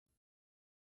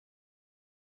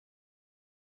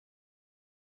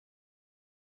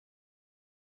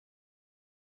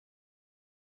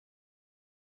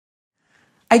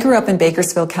I grew up in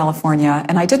Bakersfield, California,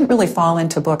 and I didn't really fall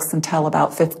into books until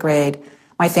about 5th grade.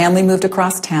 My family moved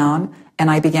across town,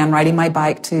 and I began riding my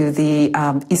bike to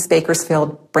the East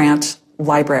Bakersfield branch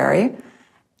library.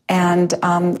 And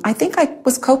I think I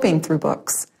was coping through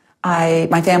books.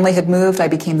 My family had moved. I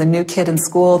became the new kid in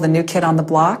school, the new kid on the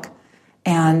block,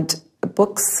 and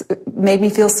books made me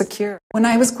feel secure. When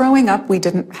I was growing up, we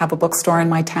didn't have a bookstore in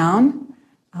my town.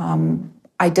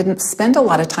 I didn't spend a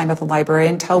lot of time at the library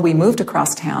until we moved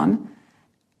across town.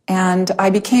 And I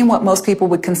became what most people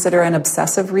would consider an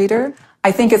obsessive reader.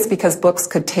 I think it's because books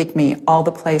could take me all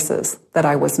the places that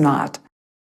I was not.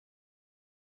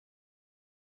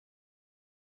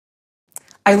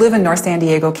 I live in North San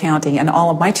Diego County, and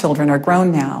all of my children are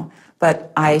grown now.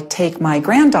 But I take my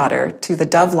granddaughter to the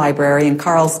Dove Library in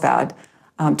Carlsbad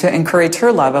to encourage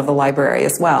her love of the library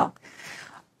as well.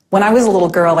 When I was a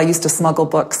little girl, I used to smuggle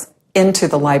books into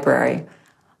the library.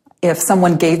 If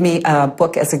someone gave me a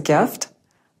book as a gift,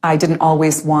 I didn't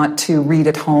always want to read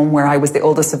at home where I was the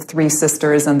oldest of 3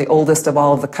 sisters and the oldest of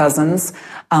all of the cousins.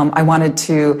 I wanted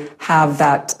to have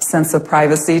that sense of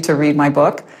privacy to read my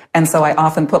book. And so I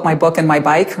often put my book in my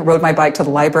bike, rode my bike to the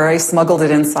library, smuggled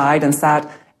it inside, and sat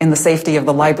in the safety of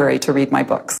the library to read my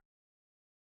books.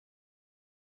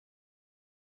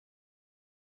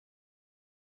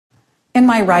 In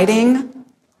my writing,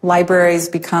 libraries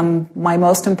become my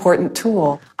most important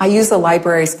tool. I use the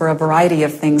libraries for a variety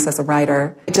of things as a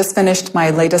writer. I just finished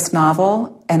my latest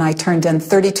novel, and I turned in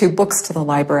 32 books to the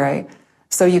library,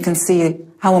 so you can see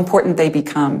how important they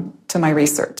become to my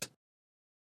research.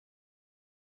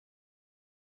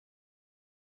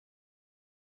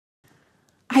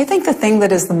 I think the thing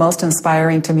that is the most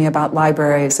inspiring to me about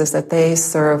libraries is that they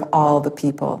serve all the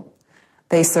people.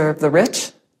 They serve the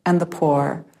rich and the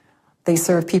poor. They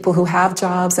serve people who have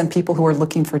jobs and people who are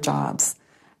looking for jobs.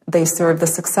 They serve the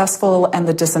successful and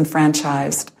the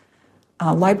disenfranchised.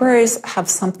 Libraries have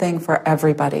something for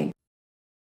everybody.